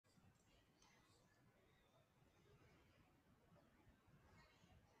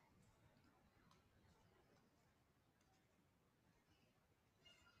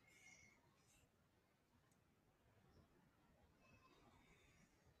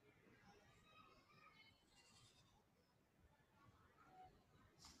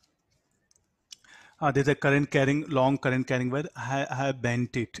There's a long current carrying wire. I have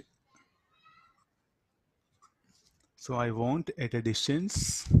bent it. So I want at a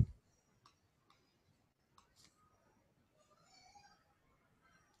distance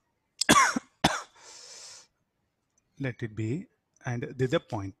let it be, and there's a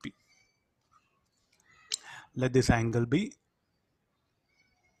point P. Let this angle be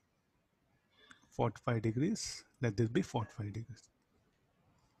 45 degrees. Let this be 45 degrees.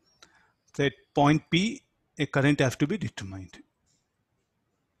 So at point P, a current has to be determined.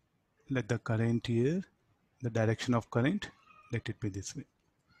 Let the current here, the direction of current, let it be this way.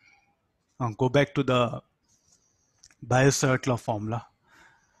 Now go back to the Biot-Savart law formula.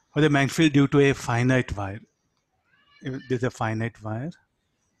 For the magnetic field due to a finite wire, if there's a finite wire,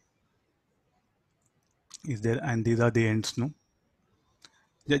 is there, and these are the ends, no?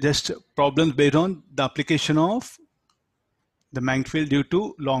 Just problems based on the application of the magnetic field due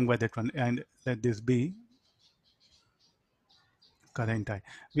to long wire, that one, and let this be current I.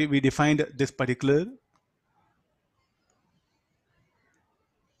 We defined this particular.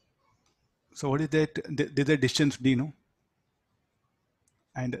 So what is that? There's a distance d, no?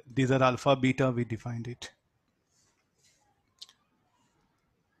 And these are alpha, beta, we defined it.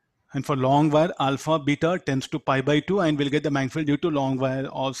 And for long wire, alpha, beta tends to pi by 2, and we'll get the magnetic field due to long wire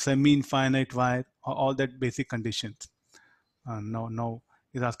or semi-infinite wire, or all that basic conditions. Now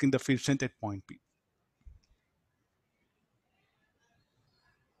is asking the field strength at point P.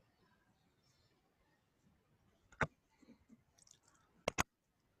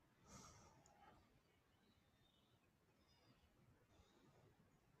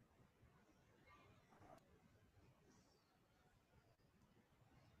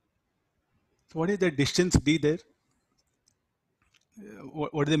 So what is the distance d there?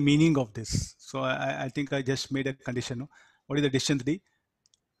 What is the meaning of this? So I think I just made a condition. No? What is the distance d?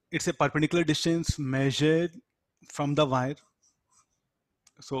 It's a perpendicular distance measured from the wire.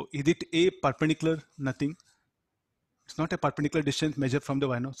 So is it a perpendicular? Nothing. It's not a perpendicular distance measured from the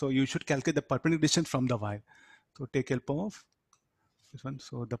wire. No? So you should calculate the perpendicular distance from the wire. So take help of this one.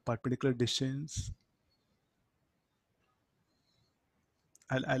 So the perpendicular distance,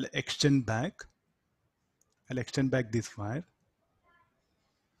 I'll extend back. I'll extend back this wire.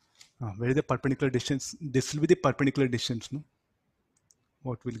 Where is the perpendicular distance? This will be the perpendicular distance, no?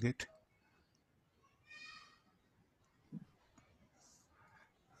 What we'll get?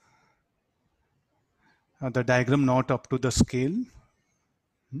 The diagram not up to the scale.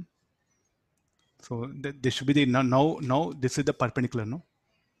 So this should be the now this is the perpendicular, no?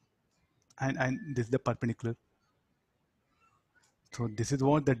 And this is the perpendicular. So this is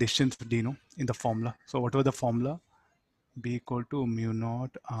what the distance d, no, in the formula. So what was the formula? B equal to mu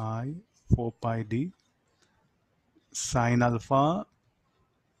naught I 4 pi d sine alpha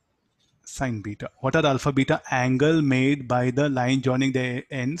sine beta. What are alpha beta? Angle made by the line joining the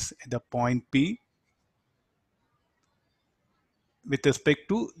ends at the point P with respect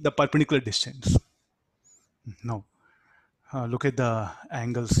to the perpendicular distance. No. Look at the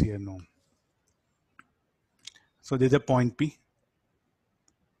angles here. No. So there's a point P.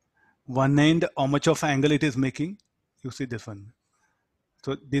 One end, how much of angle it is making? You see this one.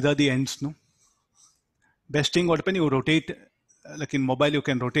 So these are the ends. No. Best thing, what happen? You rotate, like in mobile, you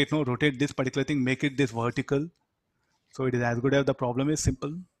can rotate. No, rotate this particular thing, make it this vertical. So it is as good as the problem is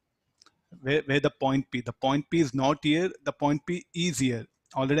simple. Where the point P? The point P is not here. The point P is here.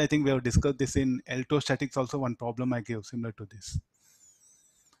 Already, I think we have discussed this in electrostatics. Also, one problem I gave similar to this.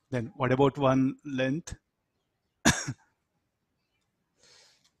 Then what about one length?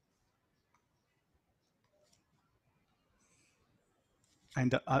 And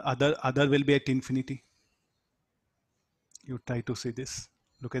the other will be at infinity. You try to see this.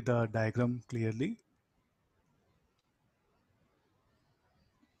 Look at the diagram clearly.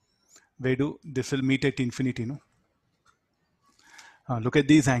 Where do this will meet at infinity? No. Look at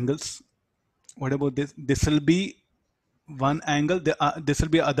these angles. What about this? This will be one angle. This will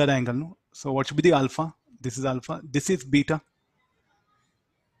be other angle. No. So what should be the alpha? This is alpha. This is beta.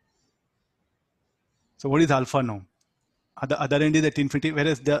 So what is alpha now? The other end is at infinity,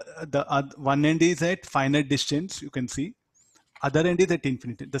 whereas the one end is at finite distance. You can see. Other end is at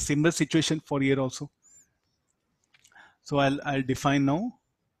infinity. The similar situation for here also. So I'll define now.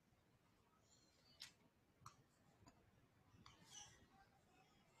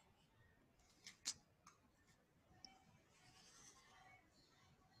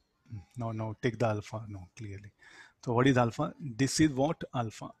 No, take the alpha. No, clearly. So what is alpha? This is what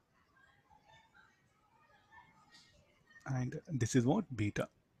alpha. And this is what beta.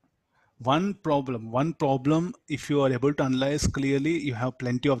 One problem, if you are able to analyze clearly, you have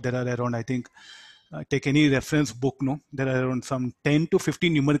plenty of, there are around, I think, Take any reference book, no, there are around some 10 to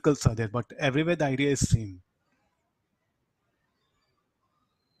 15 numericals are there, but everywhere the idea is same.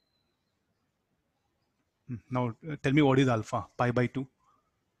 Now tell me what is alpha, pi by 2.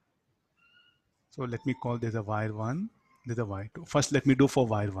 So let me call this a wire 1, this is a wire 2. First let me do for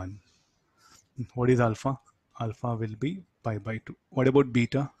wire 1. What is alpha? Alpha will be pi by 2. What about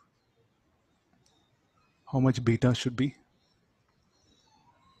beta? How much beta should be?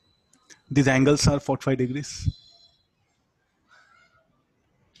 These angles are 45 degrees.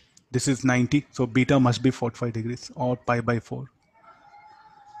 This is 90, so beta must be 45 degrees or pi by 4.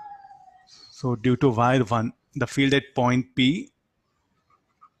 So due to wire 1, the field at point P,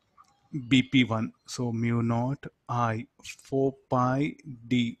 BP1, so mu naught I 4 pi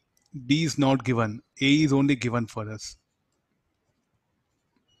D. D is not given, A is only given for us.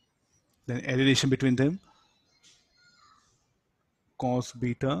 Then relation between them, cos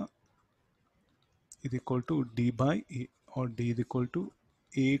beta is equal to D by A, or D is equal to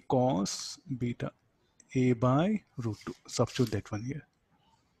A cos beta, A by root 2. Substitute that one here.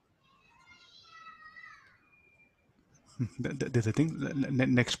 There's a thing.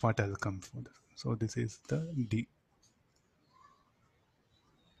 Next part I'll come for this. So this is the D.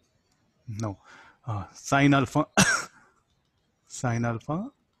 Now, sine alpha, sine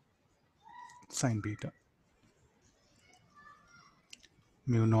alpha, sine beta,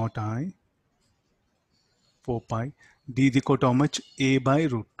 mu naught I 4 pi. D is equal to how much? A by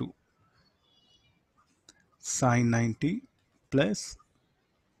root 2. Sine 90 plus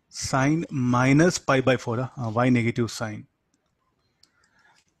sine minus pi by 4. Why negative sign?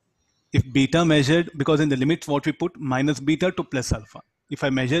 If beta measured, because in the limits what we put minus beta to plus alpha. If I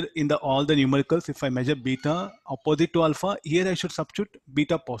measure in the all the numericals, if I measure beta opposite to alpha, here I should substitute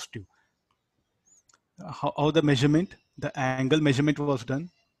beta positive. How the measurement? The angle measurement was done.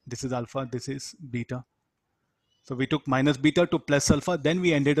 This is alpha, this is beta. So we took minus beta to plus alpha, then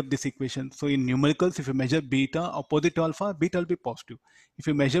we ended up this equation. So in numericals, if you measure beta opposite to alpha, beta will be positive. If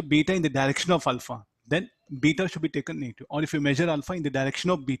you measure beta in the direction of alpha, then beta should be taken negative. Or if you measure alpha in the direction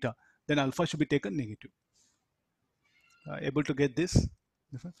of beta, then alpha should be taken negative. Able to get this?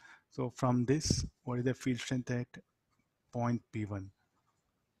 So from this, what is the field strength at point P1?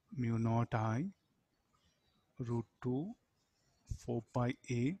 Mu naught I root 2 4 pi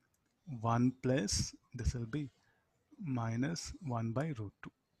A 1 plus, this will be minus 1 by root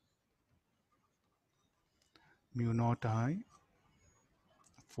 2. Mu naught I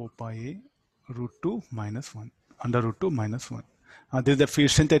 4 pi A root 2 minus 1, under root 2 minus 1. This is the field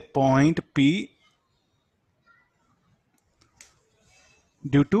strength at point P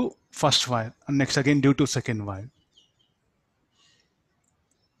due to first wire, and next again due to second wire.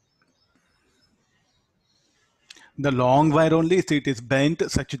 The long wire only, it is bent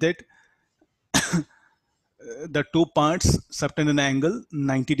such that the two parts subtend an angle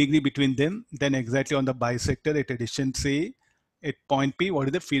 90 degree between them, then exactly on the bisector at a distance A at point P, what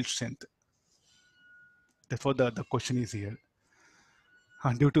is the field strength? Therefore the question is here.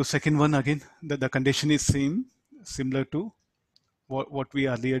 Due to second one, again the condition is same, similar to what we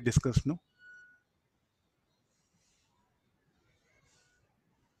earlier discussed, no?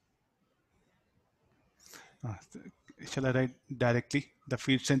 Shall I write directly the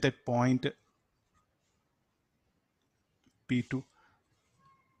field strength at point P2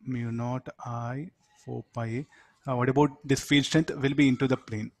 mu naught I 4 pi A. What about this field strength will be into the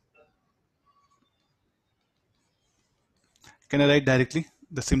plane? Can I write directly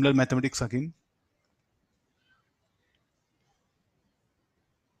the similar mathematics again?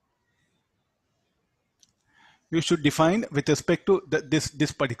 You should define with respect to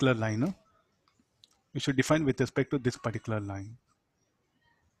this particular line. No? You should define with respect to this particular line.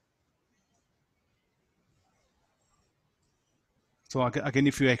 So again,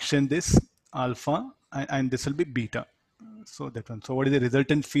 if you extend this alpha and this will be beta. So that one. So what is the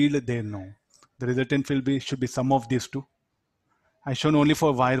resultant field there now? The resultant field should be sum of these two. I shown only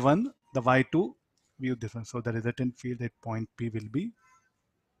for wire 1, the wire 2 view difference. So the resultant field at point P will be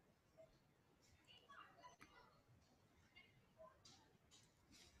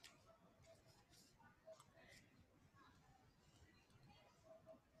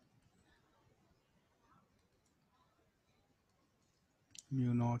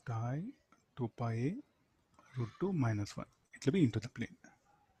mu naught I 2 pi A root 2 minus 1. It will be into the plane.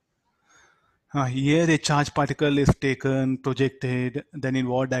 Here a charge particle is taken, projected, then in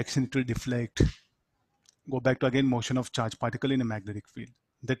what direction it will deflect. Go back to again motion of charge particle in a magnetic field.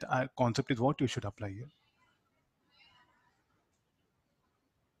 That concept is what you should apply here.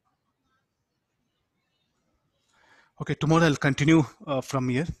 Okay, tomorrow I'll continue from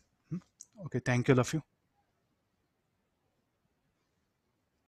here. Okay, thank you all of you.